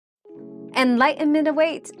Enlightenment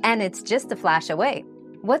awaits, and it's just a flash away.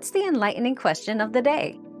 What's the enlightening question of the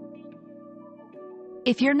day?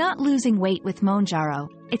 If you're not losing weight with Mounjaro,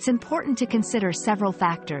 it's important to consider several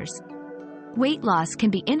factors. Weight loss can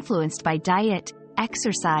be influenced by diet,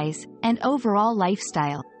 exercise, and overall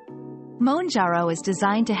lifestyle. Mounjaro is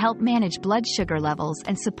designed to help manage blood sugar levels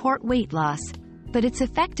and support weight loss, but its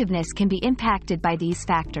effectiveness can be impacted by these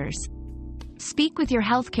factors. Speak with your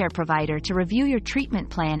healthcare provider to review your treatment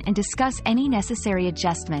plan and discuss any necessary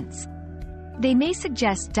adjustments. They may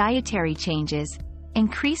suggest dietary changes,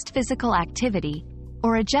 increased physical activity,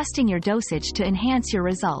 or adjusting your dosage to enhance your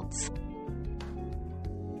results.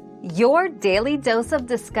 Your daily dose of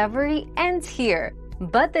discovery ends here,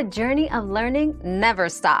 but the journey of learning never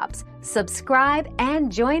stops. Subscribe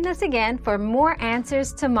and join us again for more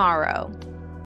answers tomorrow.